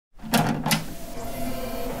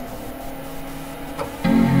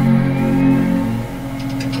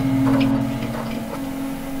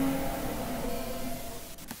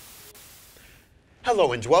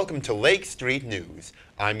Hello and welcome to Lake Street News.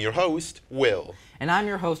 I'm your host, Will. And I'm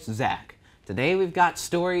your host, Zach. Today we've got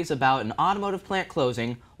stories about an automotive plant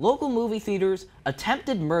closing, local movie theaters,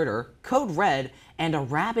 attempted murder, code red, and a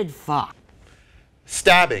rabid fox.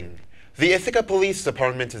 Stabbing. The Ithaca Police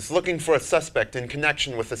Department is looking for a suspect in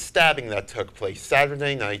connection with a stabbing that took place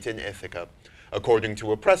Saturday night in Ithaca. According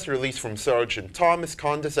to a press release from Sergeant Thomas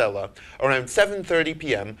Condizella, around 7:30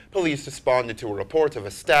 p.m., police responded to a report of a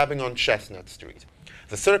stabbing on Chestnut Street.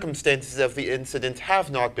 The circumstances of the incident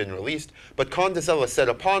have not been released, but Condizella said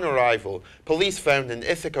upon arrival, police found an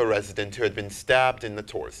Ithaca resident who had been stabbed in the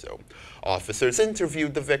torso. Officers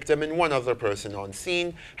interviewed the victim and one other person on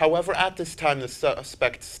scene. However, at this time, the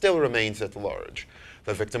suspect still remains at large.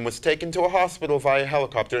 The victim was taken to a hospital via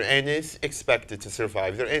helicopter and is expected to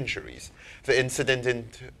survive their injuries. The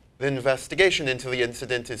investigation into the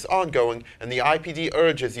incident is ongoing, and the IPD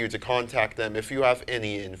urges you to contact them if you have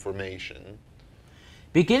any information.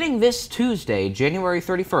 Beginning this Tuesday, January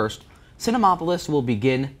 31st, Cinemapolis will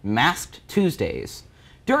begin Masked Tuesdays,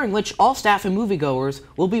 during which all staff and moviegoers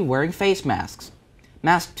will be wearing face masks.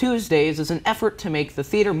 Masked Tuesdays is an effort to make the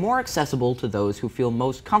theater more accessible to those who feel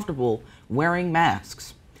most comfortable wearing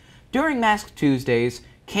masks. During Masked Tuesdays,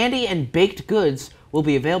 candy and baked goods will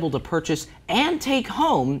be available to purchase and take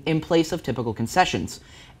home in place of typical concessions,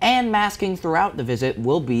 and masking throughout the visit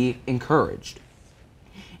will be encouraged.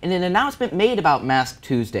 In an announcement made about Masked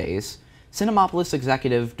Tuesdays, Cinemapolis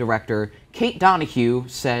Executive Director Kate Donahue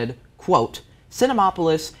said, quote,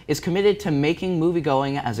 "Cinemapolis is committed to making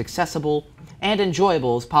moviegoing as accessible and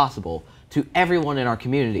enjoyable as possible to everyone in our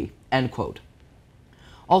community," end quote.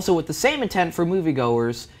 Also, with the same intent for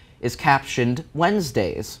moviegoers is Captioned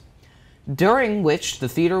Wednesdays, during which the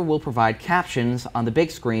theater will provide captions on the big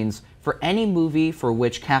screens for any movie for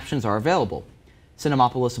which captions are available.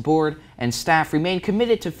 Cinemapolis board and staff remain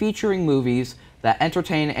committed to featuring movies that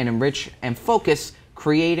entertain and enrich and focus,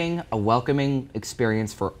 creating a welcoming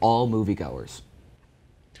experience for all moviegoers.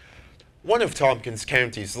 One of Tompkins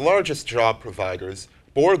County's largest job providers,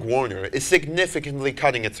 Borg Warner, is significantly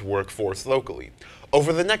cutting its workforce locally.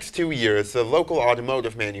 Over the next 2 years, the local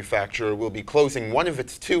automotive manufacturer will be closing one of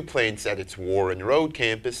its 2 plants at its Warren Road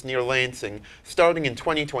campus near Lansing, starting in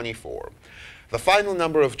 2024. The final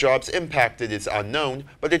number of jobs impacted is unknown,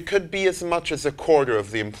 but it could be as much as a quarter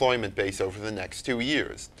of the employment base over the next 2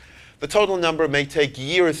 years. The total number may take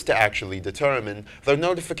years to actually determine, though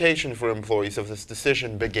notification for employees of this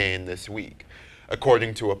decision began this week.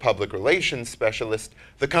 According to a public relations specialist,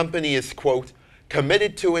 the company is, quote,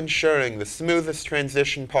 "committed to ensuring the smoothest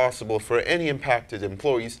transition possible for any impacted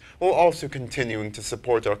employees, while also continuing to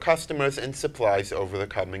support our customers and supplies over the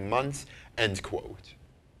coming months," end quote.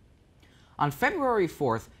 On February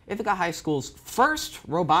 4th, Ithaca High School's first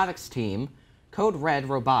robotics team, Code Red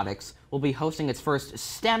Robotics, will be hosting its first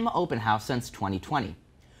STEM open house since 2020.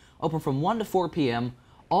 Open from 1 to 4 p.m.,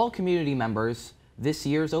 all community members, this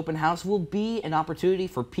year's open house will be an opportunity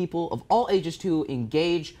for people of all ages to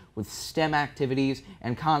engage with STEM activities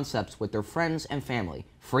and concepts with their friends and family,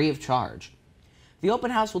 free of charge. The open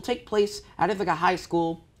house will take place at Ithaca High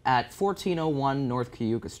School at 1401 North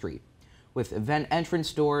Cayuga Street, with event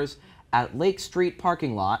entrance doors at Lake Street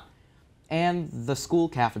parking lot and the school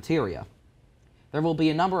cafeteria. There will be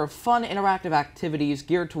a number of fun interactive activities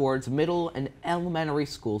geared towards middle and elementary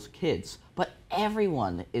school kids, but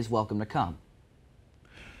everyone is welcome to come.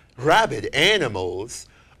 Rabid Animals.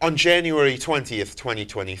 On January 20th,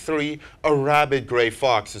 2023, a rabid gray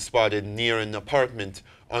fox was spotted near an apartment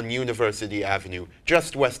on University Avenue,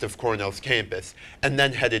 just west of Cornell's campus, and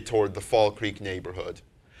then headed toward the Fall Creek neighborhood.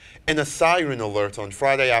 In a siren alert on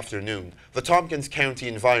Friday afternoon, the Tompkins County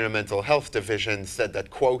Environmental Health Division said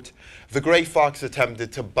that, quote, "the gray fox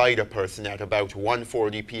attempted to bite a person at about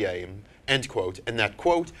 1:40 p.m., end quote, and that,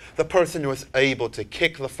 quote, "the person was able to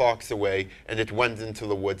kick the fox away and it went into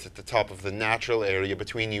the woods at the top of the natural area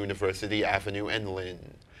between University Avenue and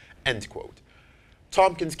Lynn," end quote.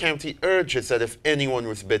 Tompkins County urges that if anyone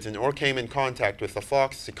was bitten or came in contact with the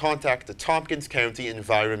fox, to contact the Tompkins County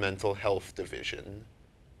Environmental Health Division.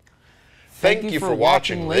 Thank you for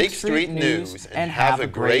watching Lake Street News, and have a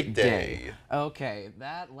great day. Okay,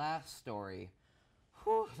 that last story,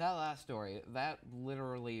 that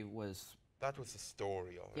literally was... That was the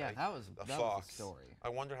story, all right. Yeah, that was the story. I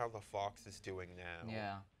wonder how the fox is doing now.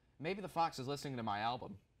 Yeah, maybe the fox is listening to my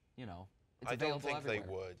album, you know. It's I don't available think everywhere.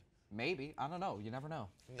 they would. Maybe, I don't know, you never know.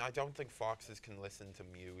 I don't think foxes can listen to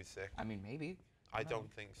music. I mean, maybe. I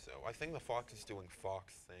don't think so. I think the fox is doing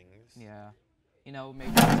fox things. Yeah. You know, maybe